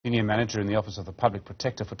Senior Manager in the Office of the Public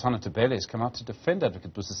Protector, Futana Tebele, has come out to defend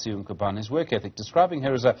Advocate Busisiwe Mkhwebane's work ethic, describing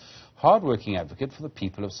her as a hard-working advocate for the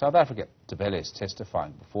people of South Africa. Tebele is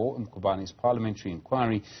testifying before Mkhwebane's parliamentary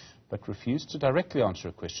inquiry, but refused to directly answer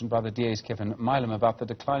a question by the DA's Kevin Mileham about the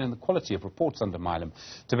decline in the quality of reports under Mileham.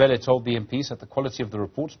 Tebele told the MPs that the quality of the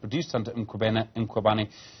reports produced under Mkhwebane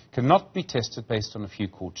cannot be tested based on a few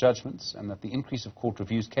court judgments, and that the increase of court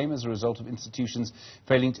reviews came as a result of institutions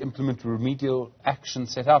failing to implement remedial action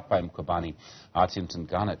set out by Mkhwebane. Athi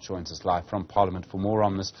Mtongana joins us live from Parliament for more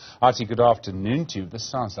on this. Athi, good afternoon to you. This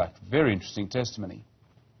sounds like very interesting testimony.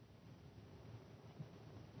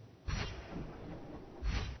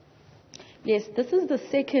 Yes, this is the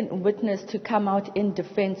second witness to come out in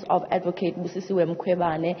defense of Advocate Busisiwe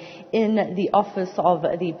Mkhwebane in the Office of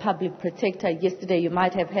the Public Protector. Yesterday, you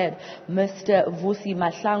might have heard Mr. Vusi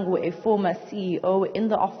Mahlangu, a former CEO in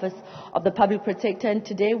the Office of the Public Protector. And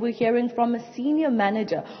today, we're hearing from a senior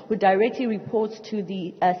manager who directly reports to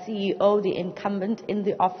the CEO, the incumbent in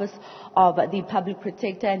the Office of the Public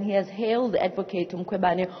Protector. And he has hailed Advocate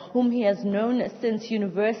Mkhwebane, whom he has known since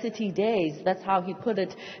university days. That's how he put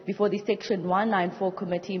it before the Section 194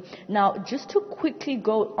 committee. Now, just to quickly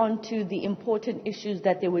go on to the important issues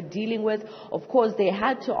that they were dealing with, of course, they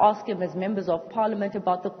had to ask him as members of parliament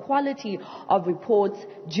about the quality of reports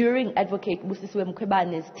during Advocate Busisiwe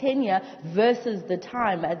Mkhwebane's tenure versus the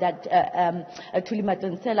time that Thuli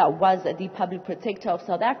Madonsela was the Public Protector of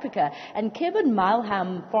South Africa. And Kevin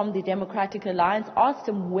Mileham from the Democratic Alliance asked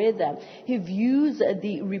him whether he views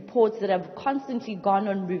the reports that have constantly gone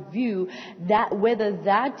on review, that whether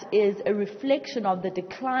that is a reflection of the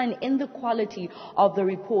decline in the quality of the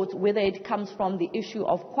reports, whether it comes from the issue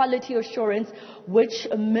of quality assurance, which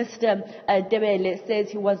Mr. Tebele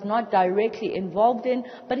says he was not directly involved in.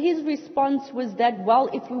 But his response was that,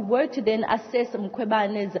 well, if we were to then assess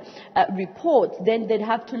Mkhwebane's reports, then they'd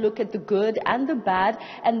have to look at the good and the bad,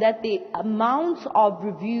 and that the amount of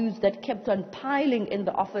reviews that kept on piling in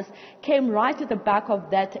the office came right at the back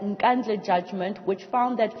of that Nkandla judgment, which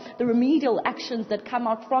found that the remedial actions that come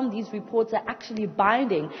out from these reports are actually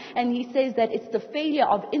binding. And he says that it's the failure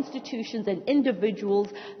of institutions and individuals,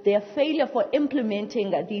 their failure for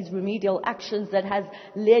implementing these remedial actions, that has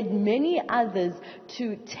led many others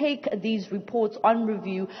to take these reports on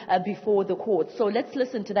review before the court. So let's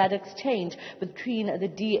listen to that exchange between the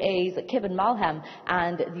DA's Kevin Mileham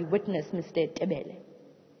and the witness, Mr. Tebele.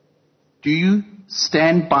 Do you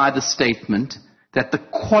stand by the statement that the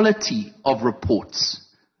quality of reports,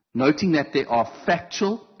 noting that there are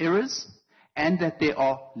factual errors and that there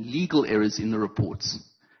are legal errors in the reports,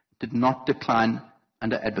 did not decline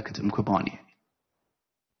under Advocate Mkhwebane?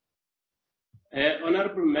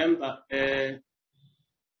 Honourable Member,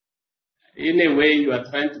 in a way you are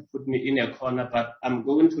trying to put me in a corner, but I'm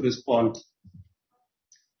going to respond.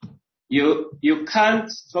 You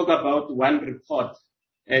can't talk about one report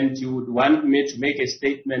and you would want me to make a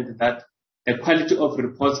statement that the quality of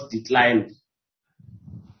reports declined.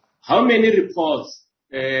 How many reports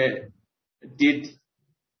did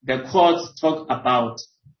the courts talk about?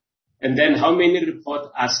 And then how many reports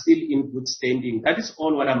are still in good standing? That is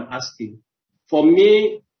all what I'm asking. For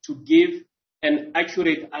me to give an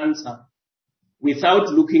accurate answer without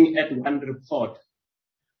looking at one report,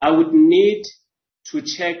 I would need to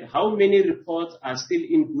check how many reports are still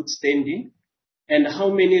in good standing and how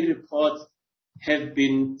many reports have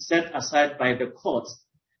been set aside by the courts.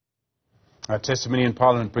 Testimony in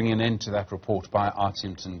Parliament bringing an end to that report by Athi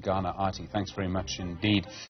Mtongana. Athi, thanks very much indeed.